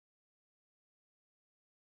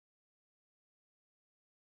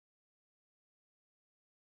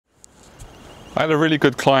I had a really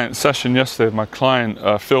good client session yesterday with my client,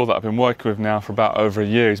 Phil, that I've been working with now for about over a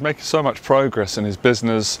year. He's making so much progress in his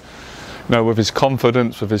business, with his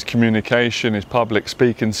confidence, with his communication, his public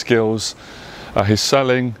speaking skills, his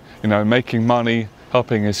selling, making money,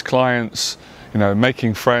 helping his clients,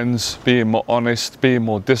 making friends, being more honest, being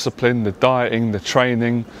more disciplined, the dieting, the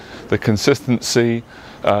training, the consistency,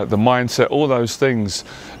 the mindset, all those things.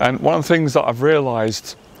 And one of the things that I've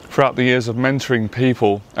realized throughout the years of mentoring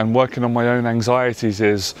people and working on my own anxieties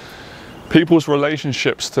is people's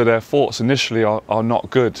relationships to their thoughts initially are not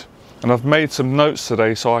good. And I've made some notes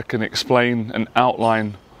today so I can explain and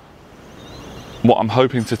outline what I'm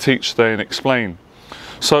hoping to teach today and explain.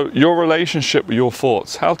 So your relationship with your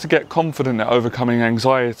thoughts, how to get confident at overcoming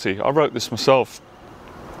anxiety. I wrote this myself.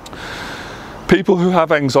 People who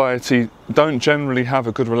have anxiety don't generally have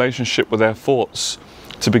a good relationship with their thoughts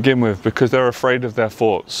to begin with because they're afraid of their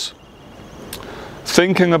thoughts.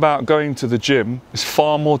 Thinking about going to the gym is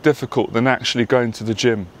far more difficult than actually going to the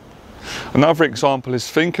gym. Another example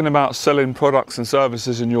is thinking about selling products and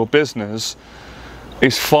services in your business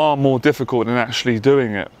is far more difficult than actually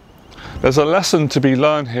doing it. There's a lesson to be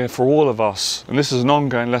learned here for all of us, and this is an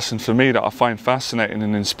ongoing lesson for me that I find fascinating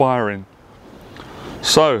and inspiring.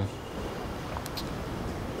 So,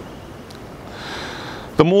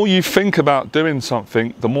 the more you think about doing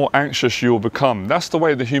something, the more anxious you'll become. That's the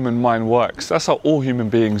way the human mind works. That's how all human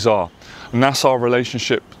beings are. And that's our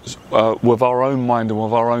relationship with our own mind and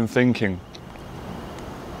with our own thinking.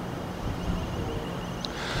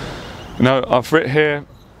 I've written here,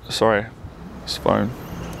 sorry, this phone.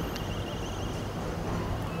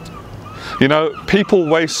 People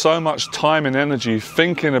waste so much time and energy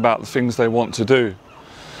thinking about the things they want to do.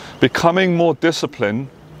 Becoming more disciplined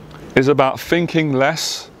is about thinking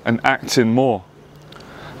less and acting more.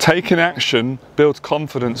 Taking action builds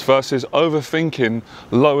confidence versus overthinking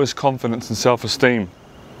lowers confidence and self-esteem.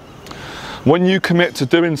 When you commit to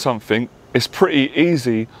doing something, it's pretty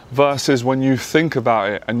easy versus when you think about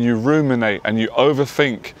it and you ruminate and you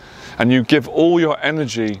overthink and you give all your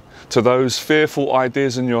energy to those fearful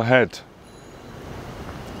ideas in your head.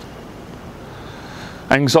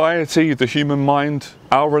 Anxiety, the human mind,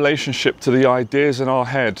 our relationship to the ideas in our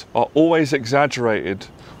head are always exaggerated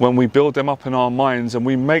when we build them up in our minds and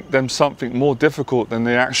we make them something more difficult than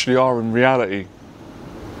they actually are in reality.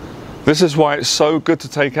 This is why it's so good to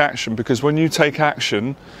take action, because when you take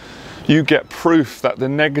action, you get proof that the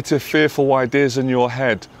negative, fearful ideas in your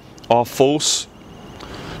head are false.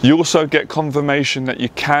 You also get confirmation that you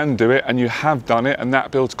can do it and you have done it, and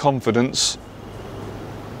that builds confidence.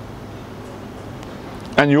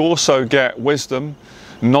 And you also get wisdom,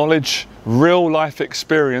 knowledge, real life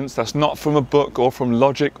experience that's not from a book or from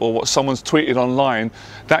logic or what someone's tweeted online.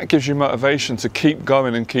 That gives you motivation to keep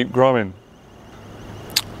going and keep growing.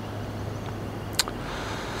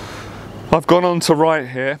 I've gone on to write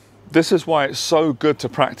here, this is why it's so good to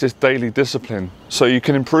practice daily discipline, so you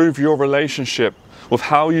can improve your relationship with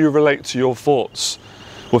how you relate to your thoughts,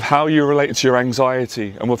 with how you relate to your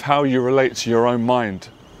anxiety, and with how you relate to your own mind.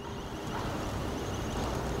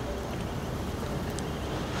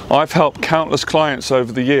 I've helped countless clients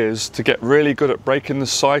over the years to get really good at breaking the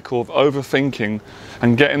cycle of overthinking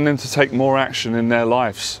and getting them to take more action in their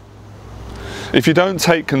lives. If you don't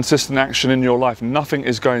take consistent action in your life, nothing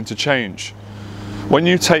is going to change. When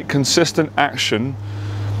you take consistent action,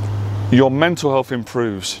 your mental health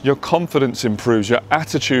improves, your confidence improves, your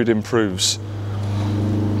attitude improves,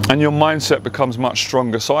 and your mindset becomes much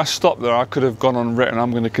stronger. So I stopped there. I could have gone on and written,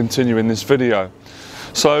 I'm going to continue in this video.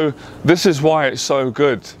 So this is why it's so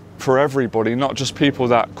good for everybody, not just people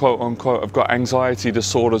that quote unquote have got anxiety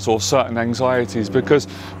disorders or certain anxieties, because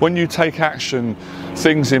when you take action,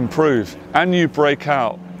 things improve and you break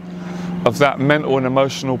out of that mental and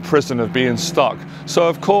emotional prison of being stuck. So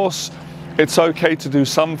of course, it's okay to do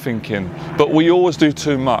some thinking, but we always do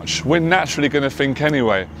too much. We're naturally going to think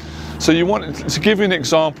anyway. So you want to give you an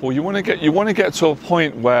example. You want to get to a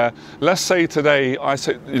point where, let's say today, I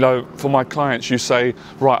say, for my clients, you say,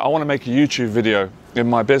 right, I want to make a YouTube video in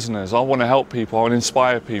my business. I want to help people. I want to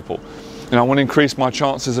inspire people. I want to increase my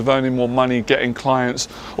chances of earning more money, getting clients,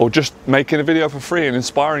 or just making a video for free and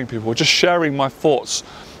inspiring people, or just sharing my thoughts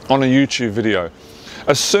on a YouTube video.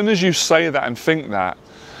 As soon as you say that and think that,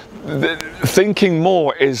 thinking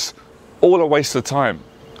more is all a waste of time.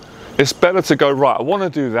 It's better to go, right, I want to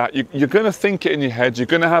do that. You're going to think it in your head. You're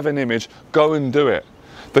going to have an image. Go and do it.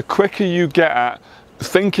 The quicker you get at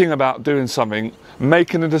thinking about doing something,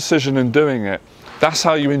 making a decision and doing it, that's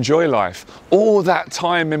how you enjoy life. All that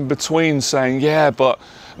time in between saying, yeah, but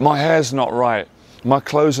my hair's not right, My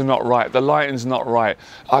clothes are not right, the lighting's not right,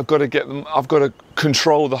 I've got to get them, I've got to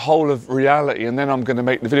control the whole of reality, and then I'm going to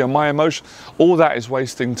make the video. My emotion, all that is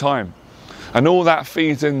wasting time. And all that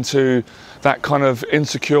feeds into that kind of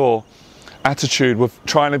insecure attitude with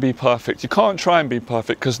trying to be perfect. You can't try and be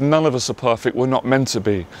perfect because none of us are perfect, we're not meant to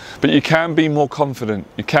be. But you can be more confident,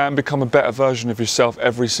 you can become a better version of yourself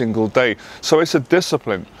every single day. So it's a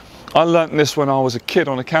discipline. I learnt this when I was a kid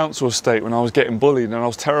on a council estate, when I was getting bullied and I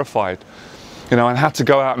was terrified. You know, and had to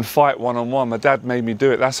go out and fight one-on-one. My dad made me do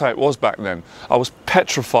it. That's how it was back then. I was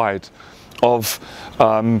petrified of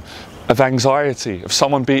anxiety, of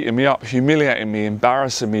someone beating me up, humiliating me,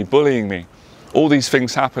 embarrassing me, bullying me. All these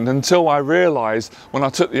things happened until I realized when I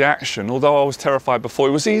took the action, although I was terrified before,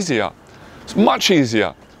 it was easier. It's much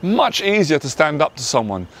easier to stand up to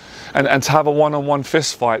someone and to have a one-on-one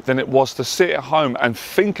fist fight than it was to sit at home and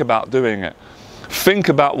think about doing it. Think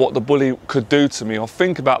about what the bully could do to me, or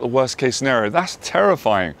think about the worst case scenario. That's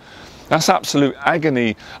terrifying. That's absolute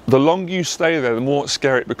agony. The longer you stay there, the more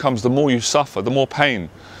scary it becomes, the more you suffer, the more pain.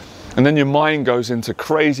 And then your mind goes into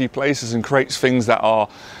crazy places and creates things that are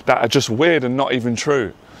just weird and not even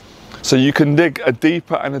true. So you can dig a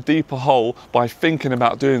deeper and a deeper hole by thinking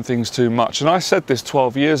about doing things too much. And I said this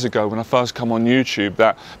 12 years ago when I first come on YouTube,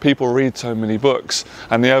 that people read so many books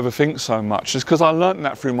and they overthink so much. It's because I learned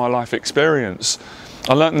that through my life experience.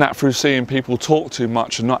 I learned that through seeing people talk too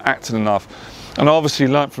much and not acting enough. And I obviously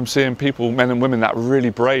learned from seeing people, men and women, that were really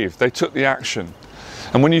brave. They took the action.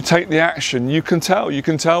 And when you take the action, you can tell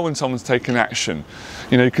when someone's taking action.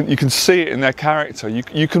 You know, you can see it in their character,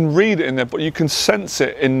 you can read it in there, but you can sense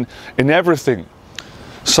it in everything.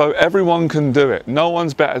 So everyone can do it. No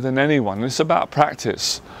one's better than anyone. It's about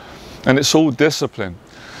practice, and it's all discipline.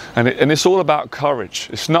 And it's all about courage.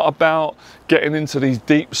 It's not about getting into these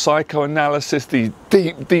deep psychoanalysis, these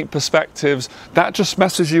deep perspectives. That just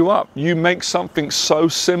messes you up. You make something so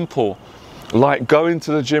simple, like going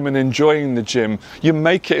to the gym and enjoying the gym, you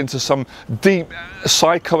make it into some deep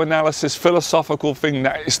psychoanalysis, philosophical thing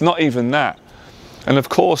that it's not even that. And of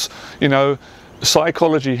course, you know,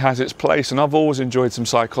 psychology has its place, and I've always enjoyed some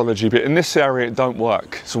psychology, but in this area it don't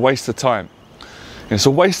work. It's a waste of time. It's a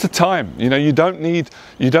waste of time. You know, you don't need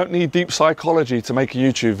deep psychology to make a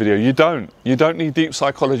YouTube video. You don't need deep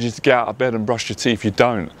psychology to get out of bed and brush your teeth. You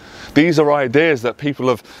don't. These are ideas that people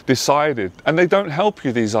have decided, and they don't help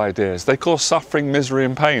you, these ideas. They cause suffering, misery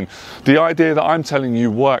and pain. The idea that I'm telling you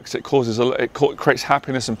works. It creates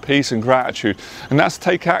happiness and peace and gratitude, and that's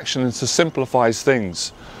take action and to simplifies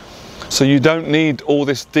things. So you don't need all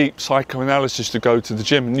this deep psychoanalysis to go to the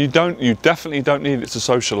gym, and you definitely don't need it to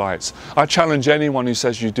socialise. I challenge anyone who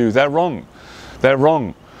says you do. They're wrong. They're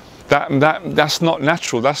wrong. That's not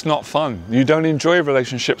natural. That's not fun. You don't enjoy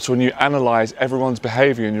relationships when you analyse everyone's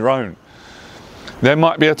behaviour in your own. There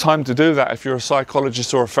might be a time to do that if you're a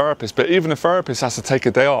psychologist or a therapist, but even a therapist has to take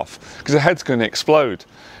a day off because the head's going to explode.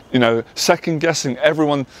 You know, second guessing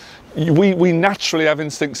everyone. We naturally have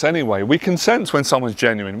instincts anyway. We can sense when someone's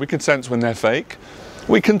genuine. We can sense when they're fake.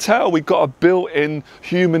 We can tell. We've got a built-in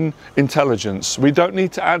human intelligence. We don't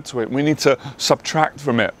need to add to it. We need to subtract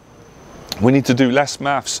from it. We need to do less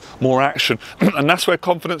maths, more action. And that's where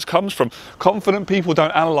confidence comes from. Confident people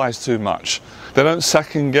don't analyse too much. They don't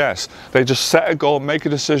second guess. They just set a goal, make a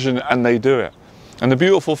decision, and they do it. And the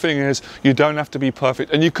beautiful thing is, you don't have to be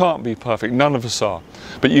perfect, and you can't be perfect, none of us are.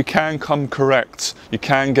 But you can come correct, you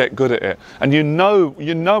can get good at it. And you know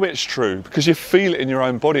it's true, because you feel it in your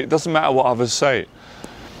own body. It doesn't matter what others say.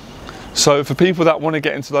 So for people that want to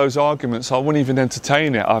get into those arguments, I wouldn't even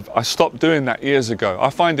entertain it. I stopped doing that years ago.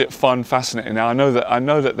 I find it fun, fascinating now. I know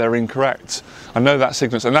that they're incorrect. I know that's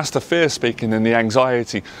ignorance, and that's the fear speaking and the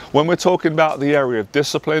anxiety. When we're talking about the area of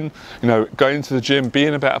discipline, you know, going to the gym,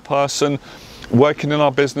 being a better person, working in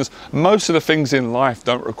our business, most of the things in life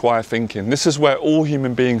don't require thinking. This is where all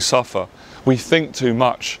human beings suffer. We think too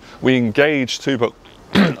much, we engage too much,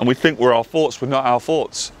 and we think we're our thoughts. We're not our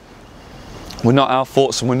thoughts. We're not our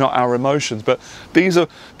thoughts, and we're not our emotions. But these are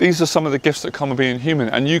some of the gifts that come with being human,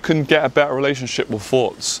 and you can get a better relationship with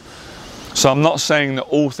thoughts. So I'm not saying that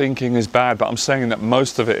all thinking is bad, but I'm saying that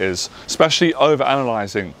most of it is, especially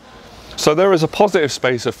over-analysing. So there is a positive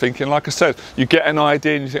space of thinking. Like I said, you get an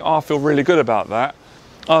idea and you think, oh, I feel really good about that.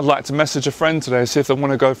 I'd like to message a friend today, see if they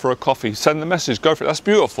want to go for a coffee. Send the message, go for it. That's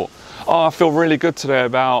beautiful. Oh, I feel really good today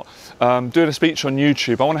about doing a speech on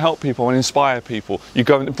YouTube. I want to help people, I want to inspire people. You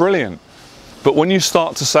go, brilliant. But when you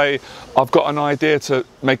start to say, I've got an idea to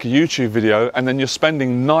make a YouTube video, and then you're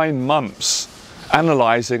spending 9 months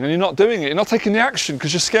analysing and you're not doing it, you're not taking the action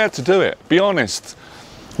because you're scared to do it. Be honest.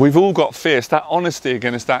 We've all got fear. It's that honesty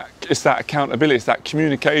again, it's that accountability, it's that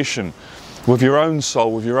communication. with your own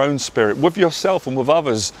soul, with your own spirit, with yourself and with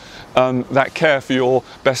others that care for your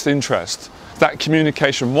best interest. That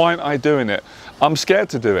communication, why aren't I doing it? I'm scared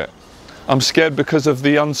to do it. I'm scared because of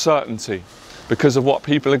the uncertainty, because of what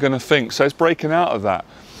people are going to think. So it's breaking out of that.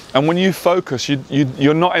 And when you focus,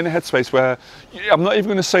 you're not in a headspace where, I'm not even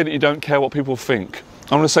going to say that you don't care what people think.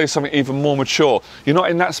 I'm going to say something even more mature. You're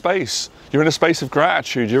not in that space. You're in a space of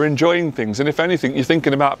gratitude. You're enjoying things. And if anything, you're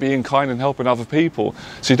thinking about being kind and helping other people.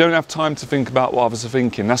 So you don't have time to think about what others are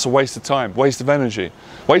thinking. That's a waste of time, waste of energy,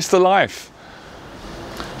 waste of life.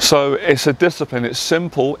 So it's a discipline. It's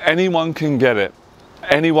simple. Anyone can get it.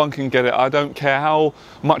 Anyone can get it. I don't care how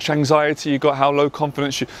much anxiety you got, how low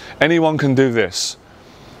confidence anyone can do this.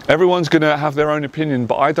 Everyone's going to have their own opinion,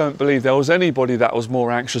 but I don't believe there was anybody that was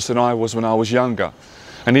more anxious than I was when I was younger.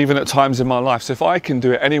 And even at times in my life. So if I can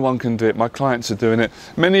do it, anyone can do it. My clients are doing it.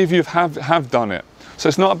 Many of you have done it. So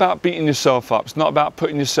it's not about beating yourself up. It's not about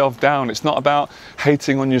putting yourself down. It's not about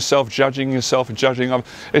hating on yourself, judging yourself and judging others.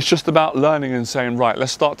 It's just about learning and saying, right,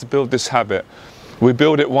 let's start to build this habit. We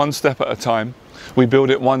build it one step at a time. We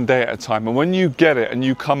build it one day at a time. And when you get it and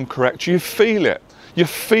you come correct, you feel it. You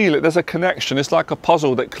feel it. There's a connection. It's like a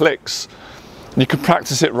puzzle that clicks. You can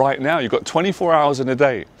practice it right now. You've got 24 hours in a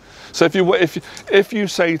day. So if you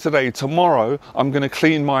say today, tomorrow, I'm going to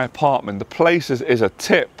clean my apartment, the place is a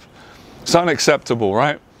tip. It's unacceptable,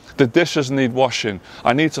 right? The dishes need washing.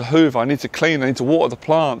 I need to hoover. I need to clean. I need to water the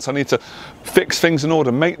plants. I need to fix things in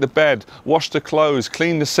order, make the bed, wash the clothes,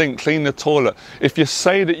 clean the sink, clean the toilet. If you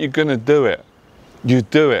say that you're going to do it, you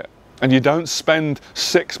do it. And you don't spend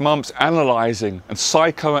 6 months analysing and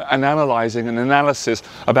psychoanalyzing and analysis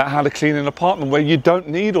about how to clean an apartment where you don't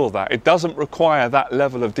need all that. It doesn't require that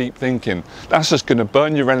level of deep thinking. That's just going to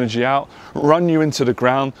burn your energy out, run you into the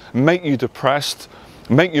ground, make you depressed,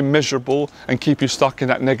 make you miserable, and keep you stuck in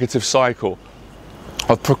that negative cycle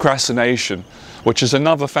of procrastination, which is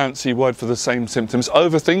another fancy word for the same symptoms,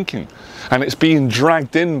 overthinking. And it's being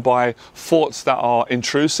dragged in by thoughts that are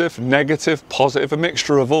intrusive, negative, positive, a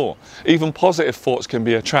mixture of all. Even positive thoughts can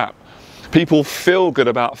be a trap. People feel good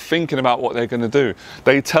about thinking about what they're going to do.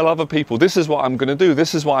 They tell other people, this is what I'm going to do,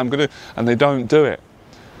 this is what I'm going to do, and they don't do it.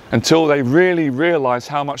 Until they really realize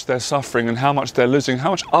how much they're suffering and how much they're losing, how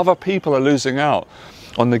much other people are losing out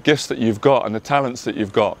on the gifts that you've got and the talents that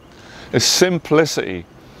you've got. It's simplicity.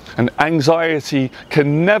 And anxiety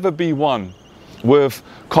can never be won with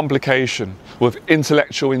complication, with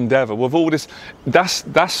intellectual endeavor, with all this.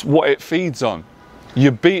 That's what it feeds on.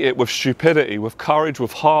 You beat it with stupidity, with courage,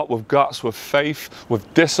 with heart, with guts, with faith,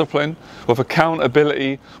 with discipline, with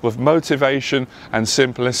accountability, with motivation and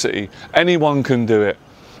simplicity. Anyone can do it.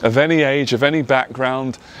 Of any age, of any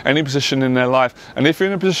background, any position in their life. And if you're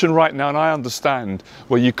in a position right now, and I understand,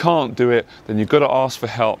 where you can't do it, then you've got to ask for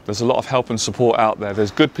help. There's a lot of help and support out there. There's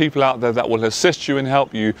good people out there that will assist you and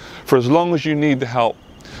help you for as long as you need the help,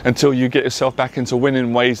 until you get yourself back into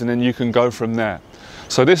winning ways, and then you can go from there.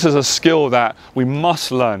 So this is a skill that we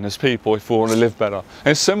must learn as people if we want to live better. And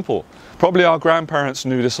it's simple. Probably our grandparents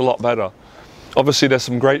knew this a lot better. Obviously there's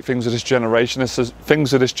some great things of this generation. There's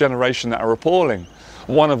things of this generation that are appalling.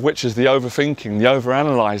 One of which is the overthinking, the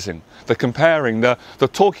overanalyzing, the comparing, the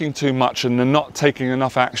talking too much and the not taking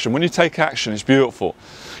enough action. When you take action, it's beautiful.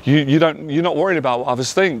 You're not worried about what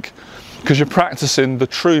others think, because you're practicing the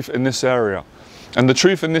truth in this area. And the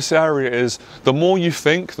truth in this area is, the more you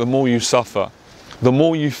think, the more you suffer. The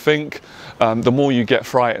more you think, the more you get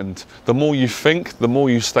frightened. The more you think, the more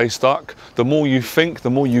you stay stuck. The more you think, the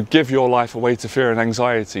more you give your life away to fear and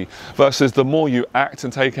anxiety. Versus the more you act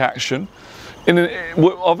and take action,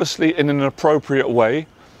 obviously in an appropriate way.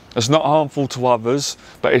 It's not harmful to others,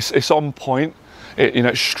 but it's on point.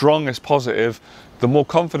 It's strong, it's positive. The more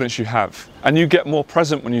confidence you have, and you get more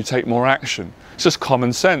present when you take more action. It's just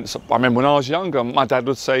common sense. I remember when I was younger, my dad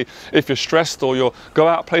would say, if you're stressed or go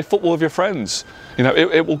out, play football with your friends.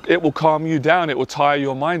 It will calm you down. It will tire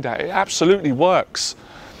your mind out. It absolutely works.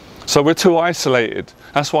 So we're too isolated.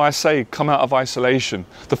 That's why I say come out of isolation.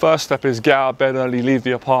 The first step is get out of bed early, leave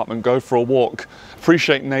the apartment, go for a walk,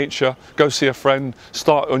 appreciate nature, go see a friend,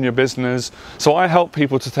 start on your business. So I help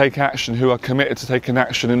people to take action who are committed to taking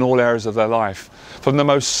action in all areas of their life. From the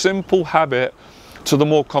most simple habit to the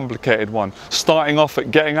more complicated one. Starting off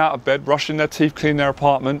at getting out of bed, brushing their teeth, cleaning their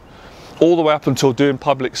apartment, all the way up until doing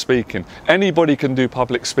public speaking. Anybody can do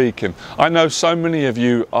public speaking. I know so many of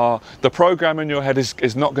you the program in your head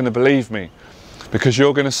is not going to believe me, because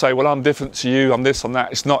you're going to say, well, I'm different to you, I'm this, I'm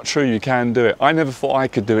that. It's not true, you can do it. I never thought I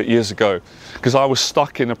could do it years ago, because I was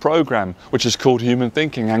stuck in a program which is called human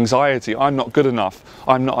thinking, anxiety. I'm not good enough,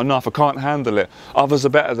 I'm not enough, I can't handle it. Others are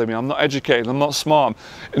better than me, I'm not educated, I'm not smart.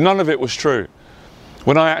 None of it was true.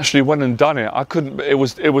 When I actually went and done it, it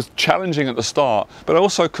was challenging at the start, but I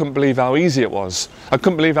also couldn't believe how easy it was. I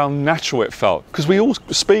couldn't believe how natural it felt, because we all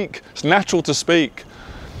speak, it's natural to speak.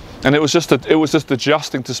 And it was just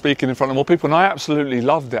adjusting to speaking in front of more people, and I absolutely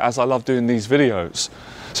loved it, as I love doing these videos.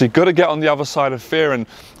 So you've got to get on the other side of fear, and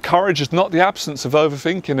courage is not the absence of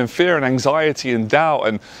overthinking and fear and anxiety and doubt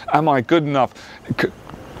and am I good enough?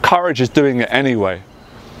 Courage is doing it anyway.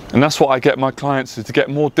 And that's what I get my clients to get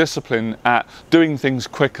more discipline at doing things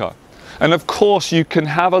quicker. And of course you can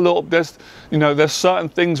have a little, there's certain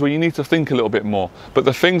things where you need to think a little bit more, but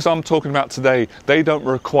the things I'm talking about today, they don't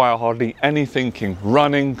require hardly any thinking.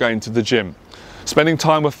 Running, going to the gym, spending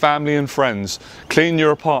time with family and friends, cleaning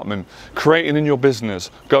your apartment, creating in your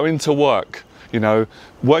business, going to work,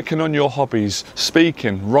 working on your hobbies,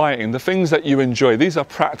 speaking, writing, the things that you enjoy. These are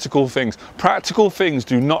practical things. Practical things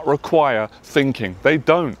do not require thinking. They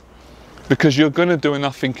don't, because you're going to do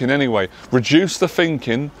enough thinking anyway. Reduce the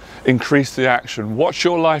thinking, increase the action. Watch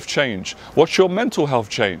your life change. Watch your mental health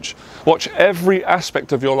change. Watch every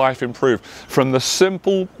aspect of your life improve, from the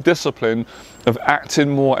simple discipline of acting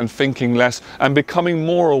more and thinking less, and becoming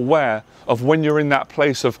more aware of when you're in that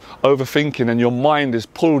place of overthinking and your mind has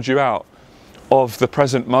pulled you out of the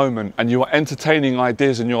present moment and you are entertaining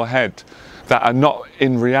ideas in your head that are not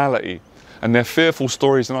in reality, and they're fearful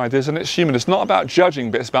stories and ideas. And it's human. It's not about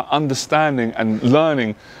judging, but it's about understanding and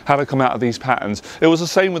learning how to come out of these patterns. It was the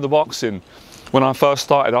same with the boxing. When I first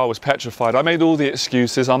started, I was petrified. I made all the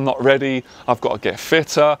excuses. I'm not ready. I've got to get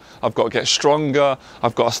fitter. I've got to get stronger.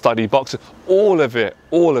 I've got to study boxing. All of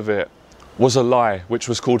it was a lie, which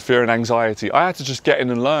was called fear and anxiety. I had to just get in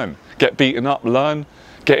and learn, get beaten up, learn,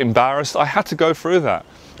 get embarrassed. I had to go through that.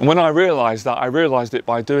 And when I realized that, I realized it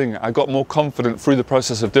by doing it. I got more confident through the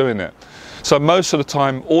process of doing it. So most of the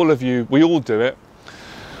time, all of you, we all do it.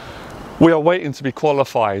 We are waiting to be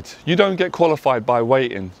qualified. You don't get qualified by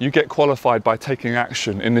waiting. You get qualified by taking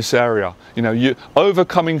action in this area.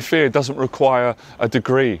 Overcoming fear doesn't require a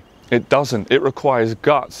degree. It doesn't. It requires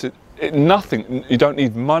guts. Nothing. You don't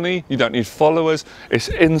need money. You don't need followers. It's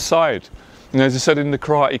inside. As I said in The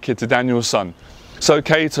Karate Kid to Daniel's son, it's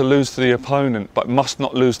okay to lose to the opponent, but must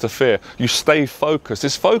not lose to fear. You stay focused.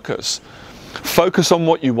 It's focus. Focus on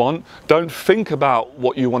what you want. Don't think about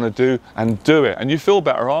what you want to do, and do it. And you feel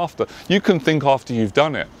better after. You can think after you've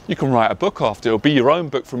done it. You can write a book after. It'll be your own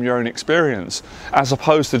book from your own experience, as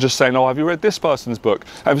opposed to just saying, oh, have you read this person's book?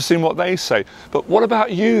 Have you seen what they say? But what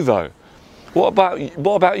about you though? What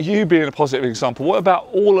about you being a positive example? What about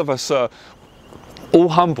all of us all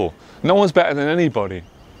humble? No one's better than anybody.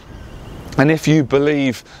 And if you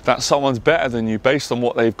believe that someone's better than you based on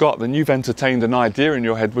what they've got, then you've entertained an idea in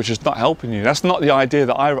your head which is not helping you. That's not the idea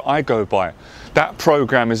that I go by. That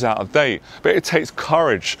program is out of date. But it takes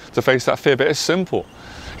courage to face that fear. But it's simple.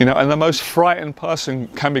 And the most frightened person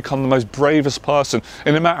can become the most bravest person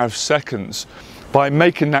in a matter of seconds by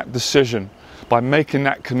making that decision, by making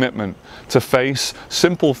that commitment to face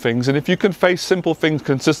simple things. And if you can face simple things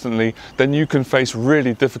consistently, then you can face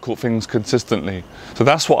really difficult things consistently. So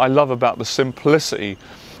that's what I love about the simplicity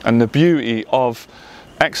and the beauty of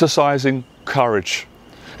exercising courage.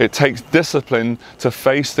 It takes discipline to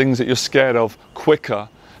face things that you're scared of quicker,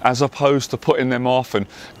 as opposed to putting them off and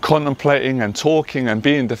contemplating and talking and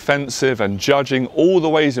being defensive and judging, all the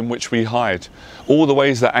ways in which we hide, all the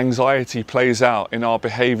ways that anxiety plays out in our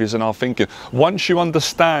behaviors and our thinking. Once you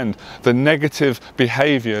understand the negative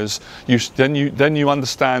behaviors, then you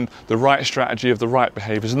understand the right strategy of the right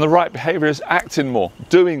behaviors. And the right behavior is acting more,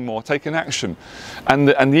 doing more, taking action. And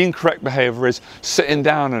the incorrect behavior is sitting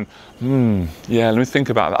down and, yeah, let me think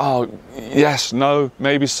about that. Oh, yes, no,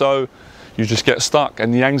 maybe so. You just get stuck,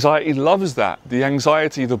 and the anxiety loves that.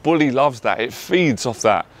 The bully loves that. It feeds off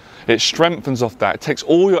that. It strengthens off that. It takes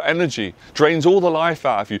all your energy, drains all the life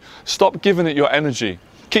out of you. Stop giving it your energy.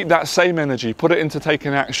 Keep that same energy, put it into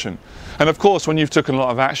taking action. And of course, when you've taken a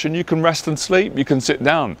lot of action, you can rest and sleep, you can sit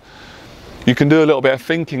down. You can do a little bit of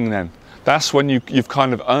thinking then. That's when you've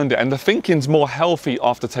kind of earned it. And the thinking's more healthy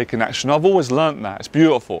after taking action. I've always learnt that. It's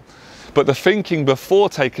beautiful. But the thinking before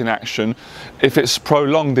taking action, if it's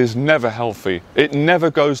prolonged, is never healthy. It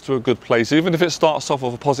never goes to a good place, even if it starts off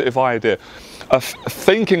with a positive idea.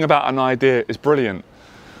 Thinking about an idea is brilliant,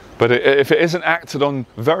 but if it isn't acted on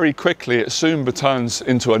very quickly, it soon turns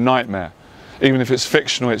into a nightmare. Even if it's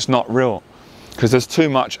fictional, it's not real. Because there's too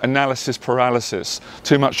much analysis paralysis,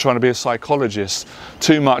 too much trying to be a psychologist,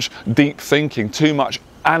 too much deep thinking, too much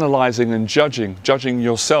analysing and judging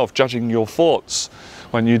yourself, judging your thoughts,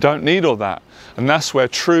 when you don't need all that. And that's where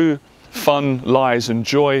true fun lies, and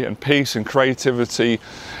joy and peace and creativity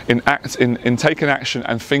in taking action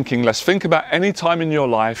and thinking less. Think about any time in your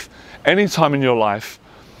life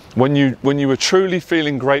When you were truly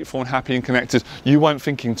feeling grateful and happy and connected, you weren't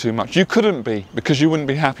thinking too much. You couldn't be, because you wouldn't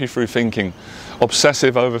be happy through thinking.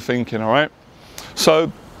 Obsessive overthinking, all right?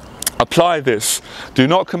 So apply this. Do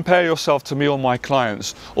not compare yourself to me or my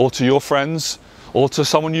clients, or to your friends, or to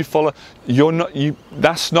someone you follow.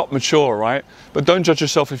 That's not mature, right? But don't judge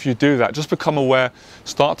yourself if you do that. Just become aware,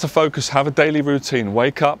 start to focus, have a daily routine.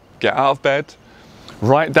 Wake up, get out of bed,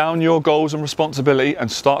 write down your goals and responsibility,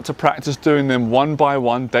 and start to practice doing them one by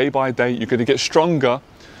one, day by day. You're going to get stronger,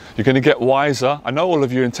 you're going to get wiser. I know all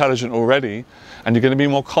of you are intelligent already, and you're going to be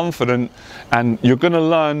more confident, and you're going to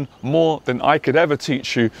learn more than I could ever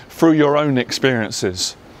teach you through your own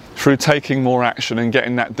experiences, through taking more action and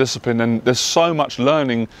getting that discipline. And there's so much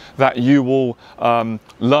learning that you will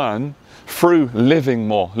learn through living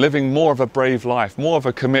more of a brave life, more of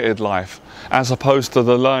a committed life, as opposed to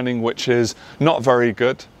the learning which is not very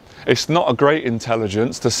good. It's not a great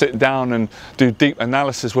intelligence to sit down and do deep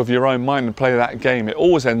analysis with your own mind and play that game. It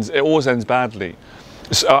always ends badly.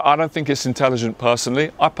 I don't think it's intelligent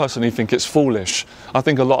personally. I personally think it's foolish. I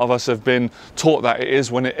think a lot of us have been taught that it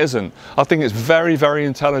is when it isn't. I think it's very, very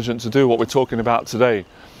intelligent to do what we're talking about today.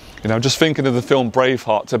 You know, just thinking of the film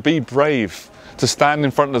Braveheart, to be brave, to stand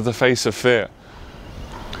in front of the face of fear,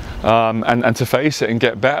 and to face it and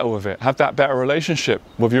get better with it. Have that better relationship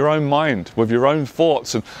with your own mind, with your own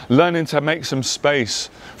thoughts, and learning to make some space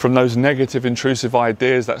from those negative, intrusive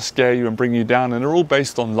ideas that scare you and bring you down. And they're all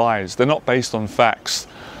based on lies. They're not based on facts.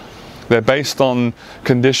 They're based on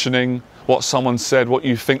conditioning, what someone said, what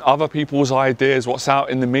you think, other people's ideas, what's out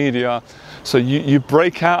in the media. So you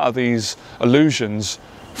break out of these illusions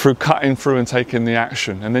through cutting through and taking the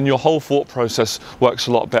action, and then your whole thought process works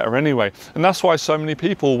a lot better anyway. And that's why so many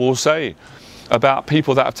people will say about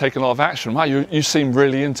people that have taken a lot of action, wow, you seem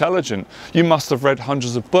really intelligent, you must have read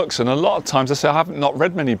hundreds of books. And a lot of times they say, I haven't not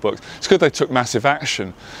read many books. It's because they took massive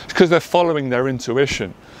action. It's because they're following their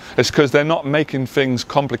intuition. It's because they're not making things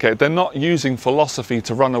complicated. They're not using philosophy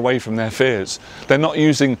to run away from their fears. They're not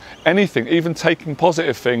using anything, even taking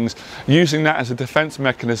positive things, using that as a defense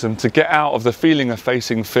mechanism to get out of the feeling of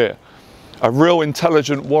facing fear. A real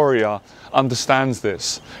intelligent warrior understands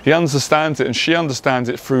this. He understands it, and she understands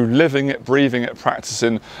it through living it, breathing it,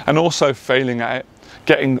 practicing, and also failing at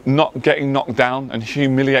it, not getting knocked down and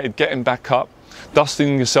humiliated, getting back up,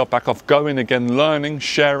 dusting yourself back off, going again, learning,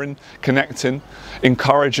 sharing, connecting,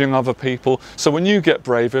 encouraging other people. So when you get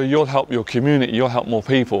braver, you'll help your community, you'll help more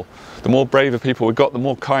people. The more braver people we've got, the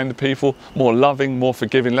more kinder people, more loving, more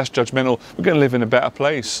forgiving, less judgmental, we're going to live in a better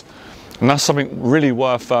place. And that's something really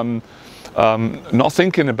worth not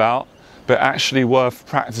thinking about, but actually worth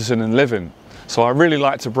practicing and living. So I really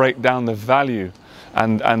like to break down the value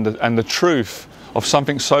and the truth of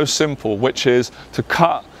something so simple, which is to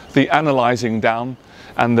cut the analysing down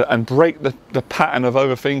and break the pattern of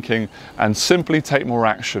overthinking and simply take more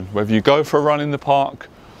action. Whether you go for a run in the park,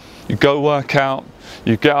 you go work out,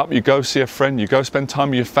 you get up, you go see a friend, you go spend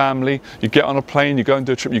time with your family, you get on a plane, you go and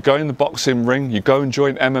do a trip, you go in the boxing ring, you go and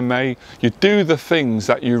join MMA, you do the things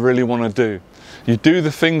that you really want to do. You do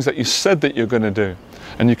the things that you said that you're going to do,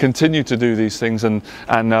 and you continue to do these things and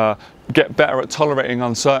get better at tolerating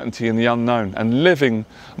uncertainty and the unknown, and living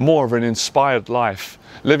more of an inspired life,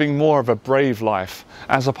 living more of a brave life,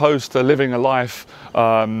 as opposed to living a life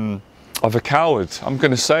of a coward. I'm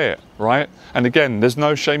going to say it, right? And again, there's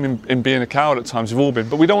no shame in being a coward at times. We've all been,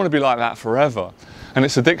 but we don't want to be like that forever. And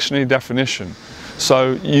it's a dictionary definition.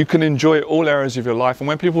 So you can enjoy all areas of your life. And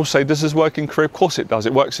when people say, does this work in career? Of course it does.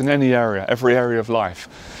 It works in any area, every area of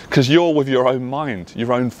life. Because you're with your own mind,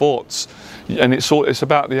 your own thoughts. And it's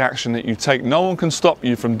about the action that you take. No one can stop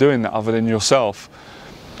you from doing that other than yourself.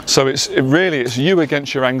 So it's you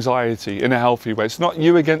against your anxiety in a healthy way. It's not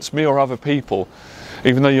you against me or other people,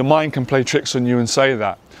 even though your mind can play tricks on you and say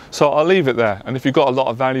that. So I'll leave it there. And if you've got a lot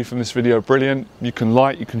of value from this video, brilliant. You can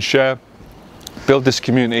like, you can share, build this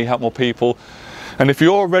community, help more people. And if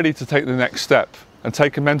you're ready to take the next step and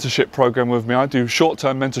take a mentorship program with me, I do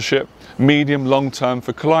short-term mentorship, medium, long-term,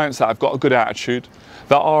 for clients that have got a good attitude,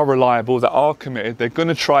 that are reliable, that are committed, they're going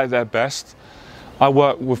to try their best. I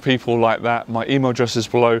work with people like that. My email address is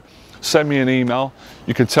below. Send me an email.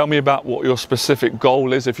 You can tell me about what your specific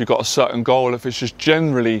goal is, if you've got a certain goal, if it's just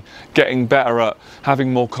generally getting better at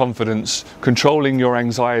having more confidence, controlling your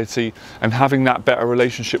anxiety, and having that better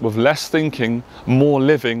relationship with less thinking, more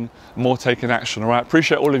living, more taking action. All right,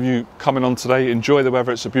 appreciate all of you coming on today. Enjoy the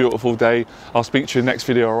weather, it's a beautiful day. I'll speak to you in the next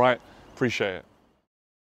video, all right? Appreciate it.